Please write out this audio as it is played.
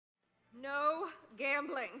no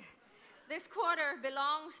gambling. This quarter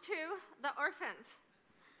belongs to the orphans.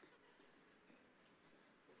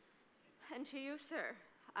 And to you, sir,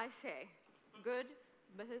 I say, good.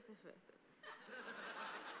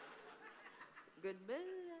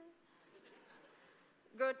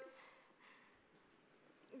 Good.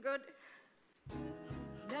 Good.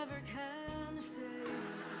 Never can I say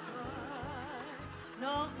goodbye.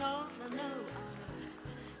 No, no, no, no.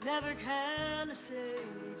 I never can I say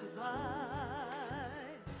goodbye.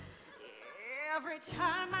 Every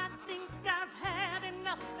time I think I've had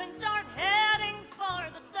enough and start heading for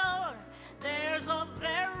the door, there's a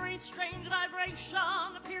very strange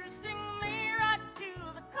vibration piercing